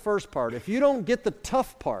understand the first part, if you don't get the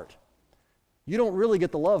tough part, you don't really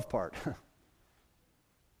get the love part.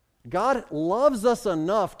 God loves us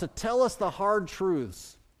enough to tell us the hard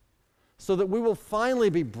truths so that we will finally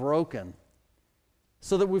be broken,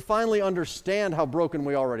 so that we finally understand how broken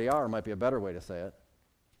we already are, might be a better way to say it.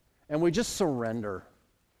 And we just surrender,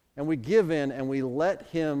 and we give in, and we let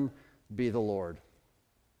him be the Lord.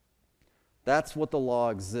 That's what the law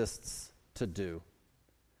exists to do.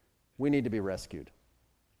 We need to be rescued.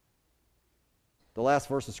 The last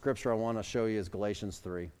verse of Scripture I want to show you is Galatians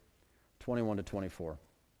 3, 21 to 24.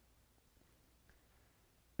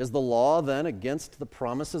 Is the law then against the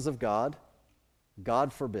promises of God?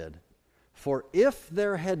 God forbid. For if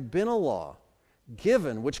there had been a law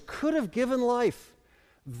given which could have given life,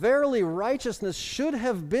 verily righteousness should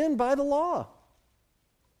have been by the law.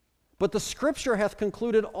 But the Scripture hath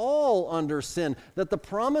concluded all under sin, that the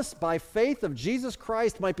promise by faith of Jesus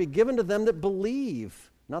Christ might be given to them that believe,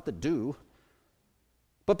 not that do.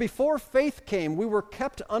 But before faith came, we were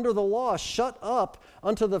kept under the law, shut up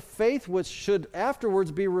unto the faith which should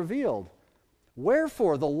afterwards be revealed.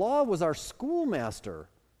 Wherefore the law was our schoolmaster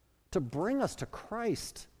to bring us to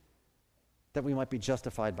Christ, that we might be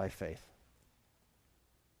justified by faith.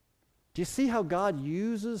 Do you see how God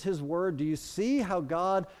uses his word? Do you see how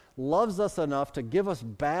God loves us enough to give us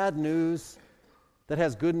bad news that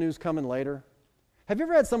has good news coming later? Have you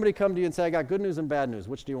ever had somebody come to you and say, I got good news and bad news.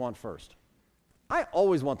 Which do you want first? I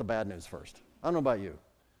always want the bad news first. I don't know about you.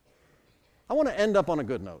 I want to end up on a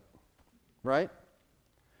good note, right?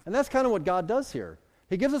 And that's kind of what God does here.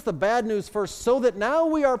 He gives us the bad news first so that now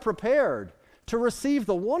we are prepared to receive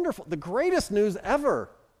the wonderful, the greatest news ever.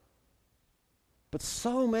 But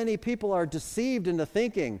so many people are deceived into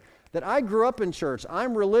thinking that I grew up in church,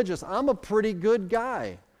 I'm religious, I'm a pretty good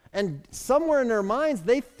guy, And somewhere in their minds,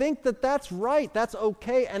 they think that that's right, that's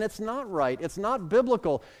okay, and it's not right. It's not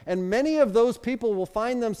biblical. And many of those people will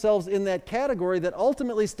find themselves in that category that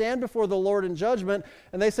ultimately stand before the Lord in judgment,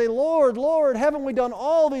 and they say, Lord, Lord, haven't we done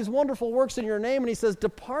all these wonderful works in your name? And he says,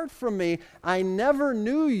 depart from me, I never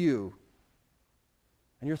knew you.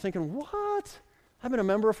 And you're thinking, what? I've been a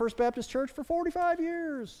member of First Baptist Church for 45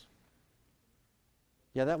 years.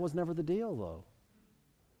 Yeah, that was never the deal, though.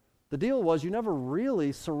 The deal was you never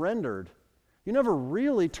really surrendered. You never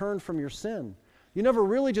really turned from your sin. You never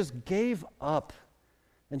really just gave up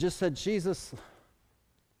and just said, Jesus,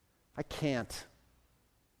 I can't.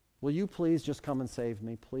 Will you please just come and save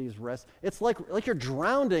me? Please It's like you're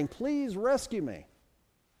drowning. Please rescue me.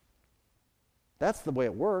 That's the way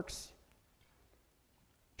it works.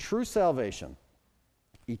 True salvation,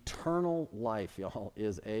 eternal life, y'all,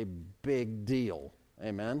 is a big deal.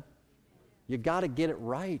 Amen? You got to get it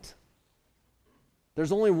right.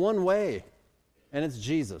 There's only one way, and it's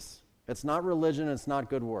Jesus. It's not religion, it's not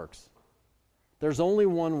good works. There's only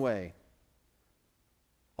one way.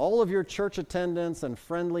 All of your church attendance and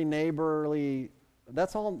friendly, neighborly,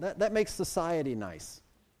 that makes society nice.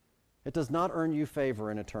 It does not earn you favor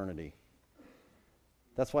in eternity.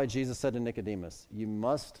 That's why Jesus said to Nicodemus, you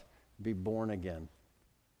must be born again.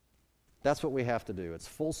 That's what we have to do. It's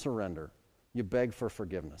full surrender. You beg for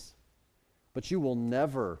forgiveness. But you will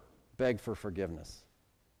never beg for forgiveness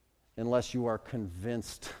unless you are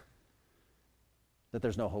convinced that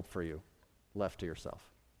there's no hope for you left to yourself.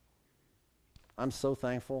 I'm so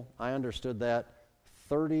thankful. I understood that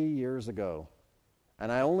 30 years ago,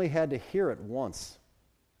 and I only had to hear it once,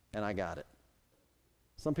 and I got it.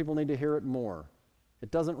 Some people need to hear it more. It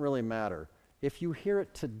doesn't really matter. If you hear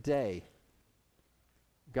it today,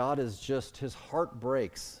 God is just, his heart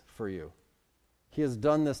breaks for you. He has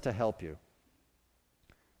done this to help you.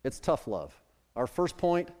 It's tough love. Our first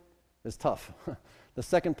point is tough. The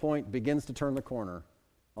second point begins to turn the corner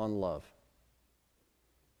on love.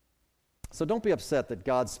 So don't be upset that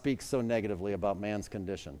God speaks so negatively about man's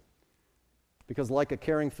condition. Because like a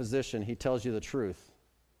caring physician, he tells you the truth,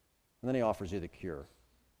 and then he offers you the cure.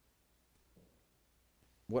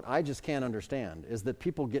 What I just can't understand is that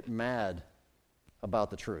people get mad about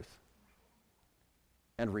the truth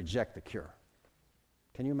and reject the cure.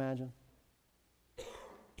 Can you imagine?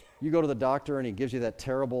 You go to the doctor and he gives you that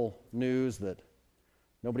terrible news that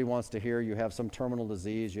nobody wants to hear. You have some terminal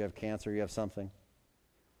disease, you have cancer, you have something.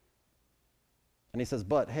 And he says,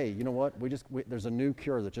 but hey, you know what? There's a new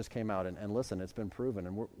cure that just came out, and listen, it's been proven,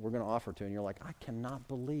 and we're going to offer it to you. And you're like, I cannot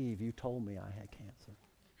believe you told me I had cancer.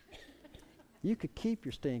 You could keep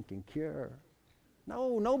your stinking cure.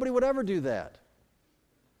 No, nobody would ever do that.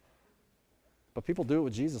 But people do it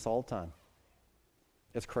with Jesus all the time.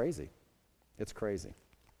 It's crazy. It's crazy.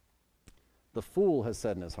 The fool has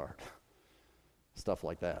said in his heart stuff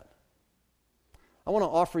like that. I want to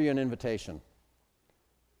offer you an invitation.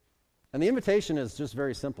 And the invitation is just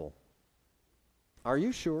very simple. Are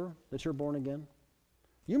you sure that you're born again?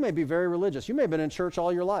 You may be very religious. You may have been in church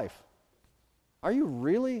all your life. Are you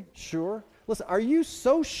really sure? Listen, are you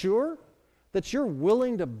so sure that you're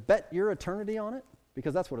willing to bet your eternity on it?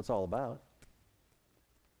 Because that's what it's all about.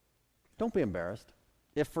 Don't be embarrassed.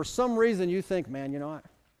 If for some reason you think, man, you know,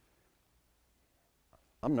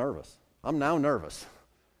 I'm nervous. I'm now nervous.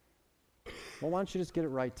 Well, why don't you just get it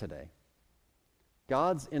right today?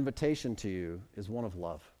 God's invitation to you is one of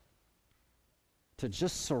love. To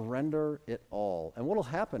just surrender it all. And what will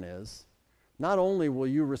happen is, not only will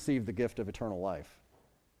you receive the gift of eternal life,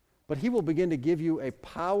 but he will begin to give you a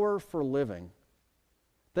power for living.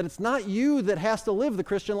 That it's not you that has to live the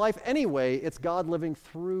Christian life anyway, it's God living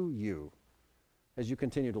through you as you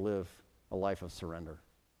continue to live a life of surrender.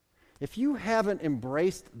 If you haven't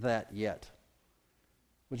embraced that yet,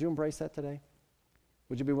 would you embrace that today?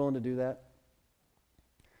 Would you be willing to do that?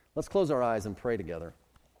 Let's close our eyes and pray together.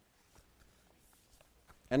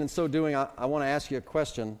 And in so doing, I want to ask you a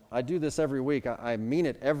question. I do this every week. I mean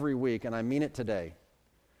it every week, and I mean it today.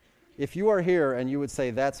 If you are here and you would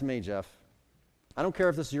say, that's me, Jeff, I don't care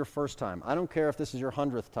if this is your first time. I don't care if this is your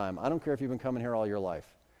 100th time. I don't care if you've been coming here all your life.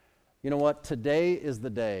 You know what? Today is the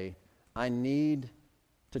day I need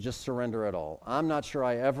to just surrender it all. I'm not sure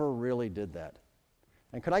I ever really did that.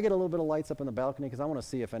 And could I get a little bit of lights up in the balcony? Because I want to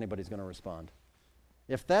see if anybody's going to respond.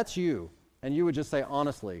 If that's you, and you would just say,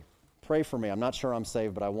 honestly, pray for me. I'm not sure I'm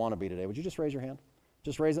saved, but I want to be today. Would you just raise your hand?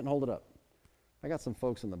 Just raise it and hold it up. I got some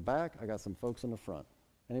folks in the back. I got some folks in the front.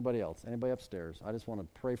 Anybody else? Anybody upstairs? I just want to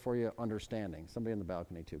pray for you, understanding. Somebody in the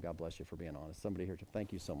balcony, too. God bless you for being honest. Somebody here, too.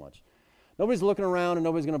 Thank you so much. Nobody's looking around and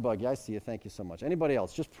nobody's going to bug you. I see you. Thank you so much. Anybody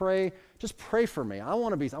else? Just pray for me. I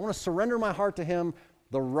want to surrender my heart to him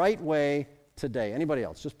the right way today. Anybody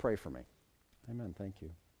else? Just pray for me. Amen. Thank you.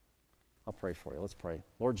 I'll pray for you. Let's pray.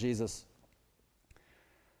 Lord Jesus,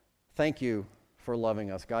 thank you for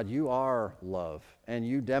loving us. God, you are love, and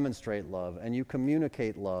you demonstrate love, and you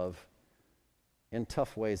communicate love in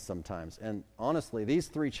tough ways sometimes. And honestly, these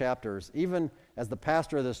 3 chapters, even as the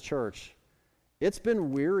pastor of this church, it's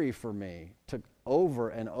been weary for me to over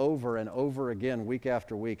and over and over again, week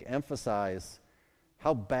after week, emphasize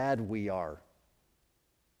how bad we are.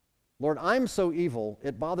 Lord, I'm so evil,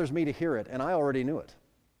 it bothers me to hear it, and I already knew it.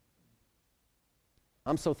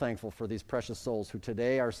 I'm so thankful for these precious souls who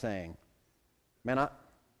today are saying, man, I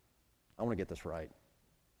want to get this right.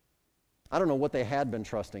 I don't know what they had been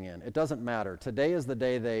trusting in. It doesn't matter. Today is the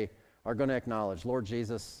day they are going to acknowledge, Lord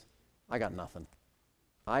Jesus, I got nothing.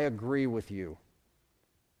 I agree with you.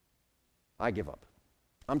 I give up.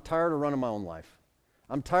 I'm tired of running my own life.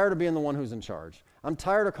 I'm tired of being the one who's in charge. I'm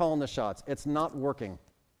tired of calling the shots. It's not working.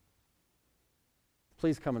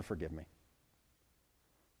 Please come and forgive me.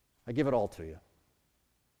 I give it all to you.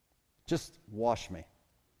 Just wash me.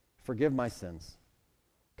 Forgive my sins.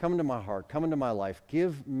 Come into my heart. Come into my life.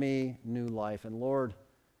 Give me new life. And Lord,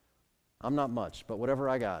 I'm not much, but whatever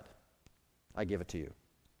I got, I give it to you.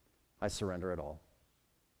 I surrender it all.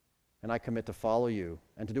 And I commit to follow you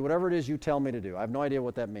and to do whatever it is you tell me to do. I have no idea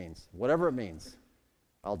what that means. Whatever it means,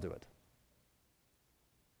 I'll do it.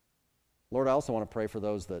 Lord, I also want to pray for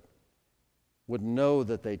those that would know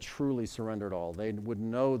that they truly surrendered all. They would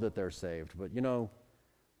know that they're saved. But you know,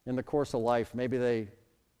 in the course of life, maybe they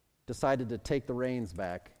decided to take the reins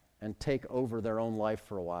back and take over their own life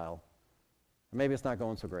for a while. And maybe it's not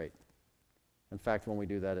going so great. In fact, when we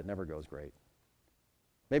do that, it never goes great.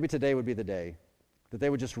 Maybe today would be the day that they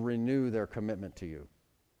would just renew their commitment to you.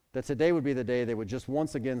 That today would be the day they would just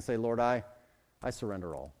once again say, Lord, I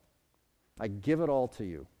surrender all. I give it all to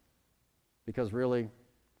you. Because really,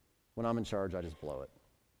 when I'm in charge, I just blow it.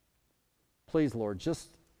 Please, Lord,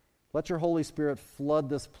 just let your Holy Spirit flood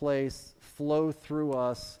this place, flow through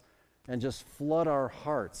us, and just flood our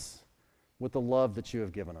hearts with the love that you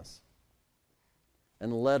have given us.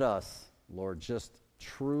 And let us, Lord, just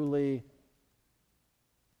truly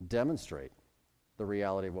demonstrate the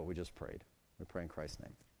reality of what we just prayed. We pray in Christ's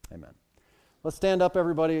name. Amen. Let's stand up,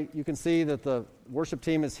 everybody. You can see that the worship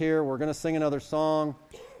team is here. We're going to sing another song.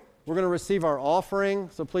 We're going to receive our offering,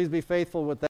 so please be faithful with that.